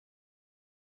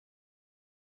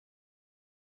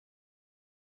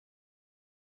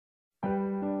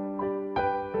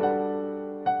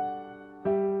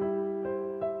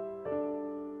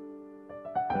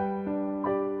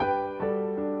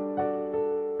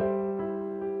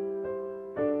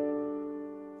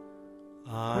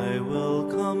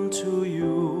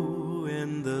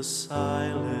the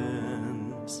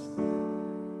silence.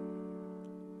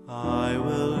 I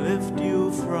will lift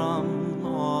you from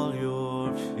all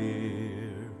your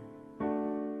fear.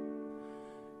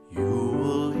 You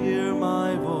will hear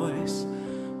my voice.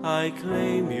 I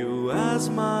claim you as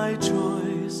my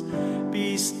choice.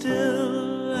 Be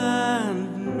still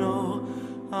and know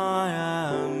I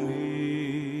am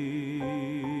here.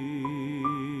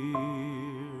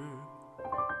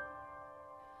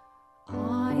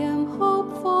 I am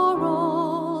hope for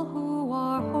all who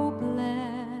are hopeless.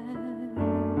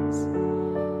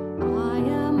 I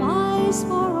am eyes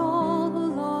for all who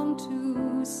long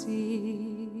to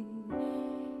see.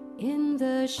 In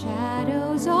the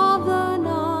shadows of the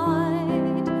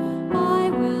night, I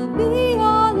will be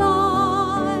your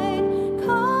light.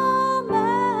 Come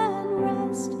and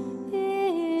rest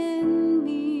in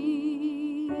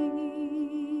me.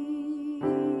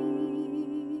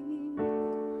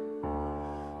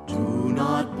 Do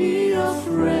not be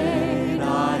afraid,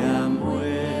 I am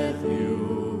with you.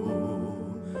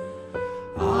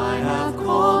 I have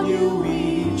called you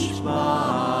each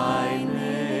by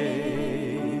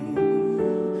name.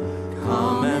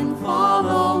 Come and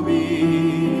follow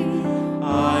me,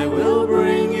 I will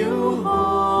bring you home.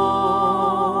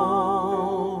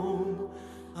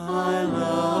 I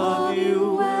love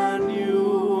you and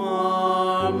you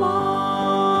are mine.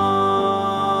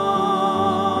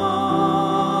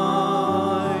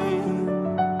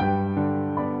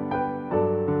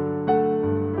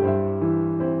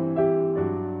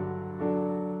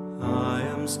 I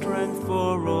am strength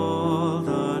for all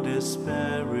the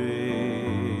despairing,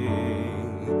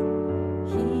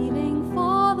 Healing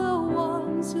for the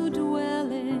ones who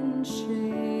dwell in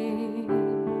shame.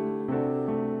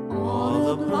 all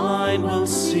the blind will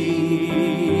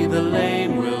see, the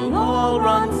lame will all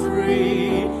run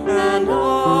free, and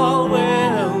all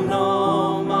will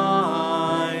know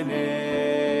my name.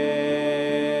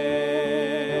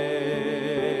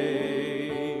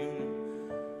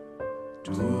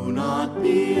 Do not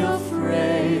be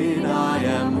afraid, I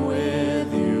am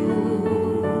with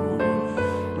you.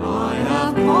 I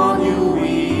have called you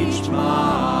each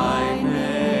by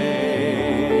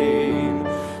name.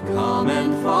 Come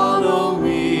and follow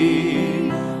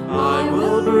me, I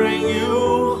will bring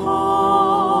you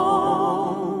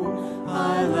home.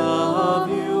 I love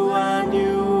you and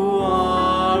you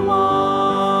are mine.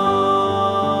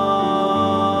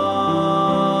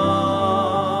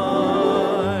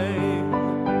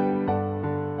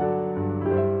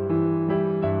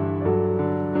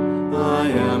 I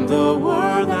am the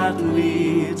word that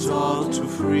leads all to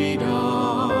freedom.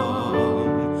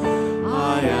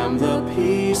 I am the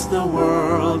peace the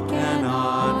world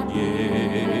cannot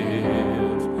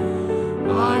give.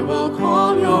 I will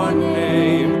call your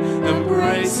name,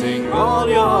 embracing all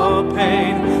your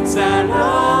pain. Stand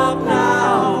up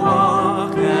now,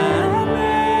 walk and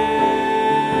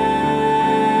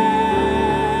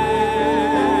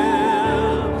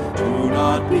live. Do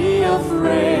not be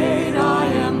afraid, I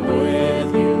am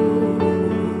with you.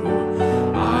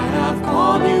 I have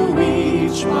called you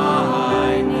each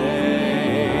by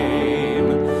name.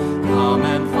 Come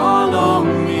and follow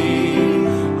me,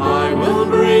 I will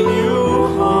bring you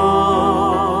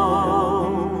home.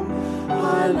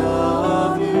 I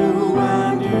love you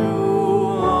and you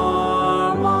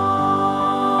are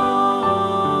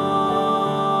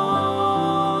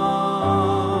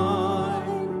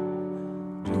mine.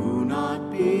 Do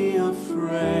not be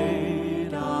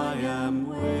afraid, I am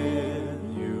with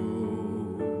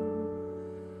you.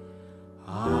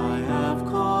 I have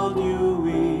called you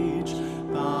each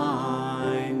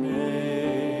by name.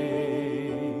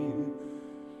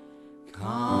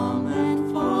 Come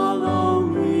and follow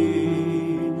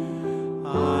me,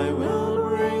 I will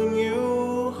bring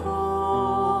you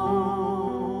home.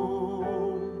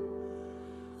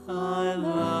 I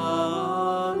love